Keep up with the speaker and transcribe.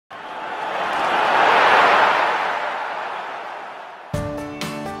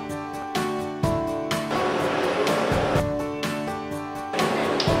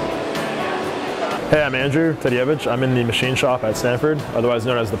Hey, I'm Andrew Tadjevich. I'm in the machine shop at Stanford, otherwise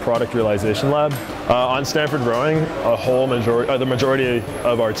known as the Product Realization Lab. On Stanford Rowing, the majority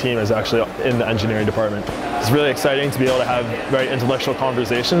of our team is actually in the engineering department. It's really exciting to be able to have very intellectual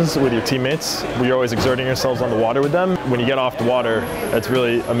conversations with your teammates. You're always exerting yourselves on the water with them. When you get off the water, it's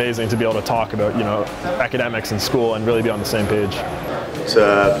really amazing to be able to talk about, academics and school and really be on the same page. It's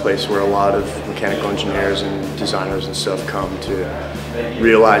a place where a lot of mechanical engineers and designers and stuff come to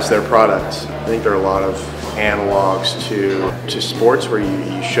realize their products. I think there are a lot of analogs to sports where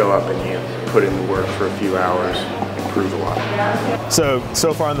you show up and you put in the work for a few hours, improve a lot.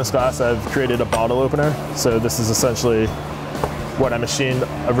 So far in this class I've created a bottle opener. So this is essentially what I machined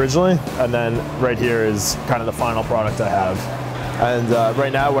originally, and then right here is kind of the final product I have. And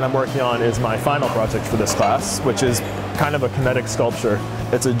right now what I'm working on is my final project for this class, which is kind of a kinetic sculpture.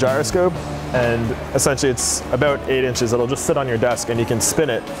 It's a gyroscope, and essentially it's about 8 inches. It'll just sit on your desk and you can spin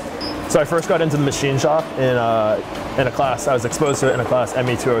it. So I first got into the machine shop in a class. I was exposed to it in a class,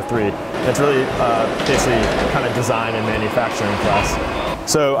 ME203. It's really basically kind of design and manufacturing class.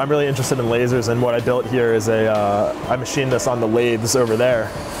 So I'm really interested in lasers, and what I built here is I machined this on the lathes over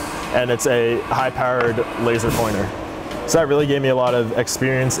there, and it's a high-powered laser pointer. So that really gave me a lot of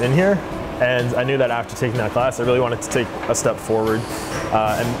experience in here, and I knew that after taking that class I really wanted to take a step forward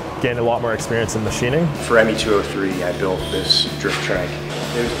and gain a lot more experience in machining. For ME203 I built this drift track.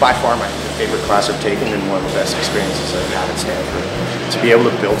 It was by far my favorite class I've taken and one of the best experiences I've had at Stanford. To be able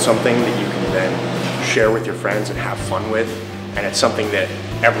to build something that you can then share with your friends and have fun with, and it's something that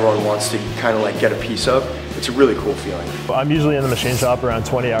everyone wants to kind of like get a piece of, it's a really cool feeling. I'm usually in the machine shop around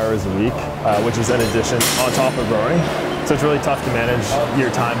 20 hours a week, which is in addition on top of rowing. So it's really tough to manage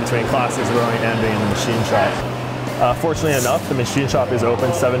your time between classes, rowing, and being in the machine shop. Fortunately enough, the machine shop is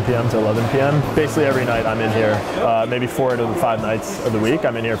open 7 p.m. to 11 p.m. Basically every night I'm in here, maybe 4 to 5 nights of the week.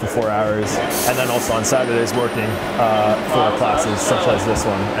 I'm in here for 4 hours, and then also on Saturdays working for classes such as this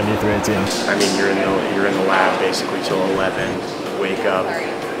one, ME318. I mean, you're in the lab basically till 11, wake up,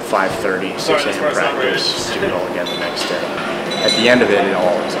 5:30, 6 a.m. practice, do it all again the next day. At the end of it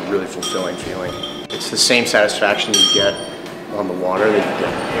all, it's a really fulfilling feeling. It's the same satisfaction you get on the water that you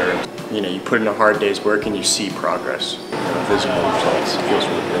get in here. You put in a hard day's work and you see progress, visible results. It feels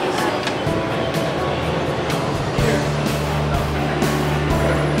really good.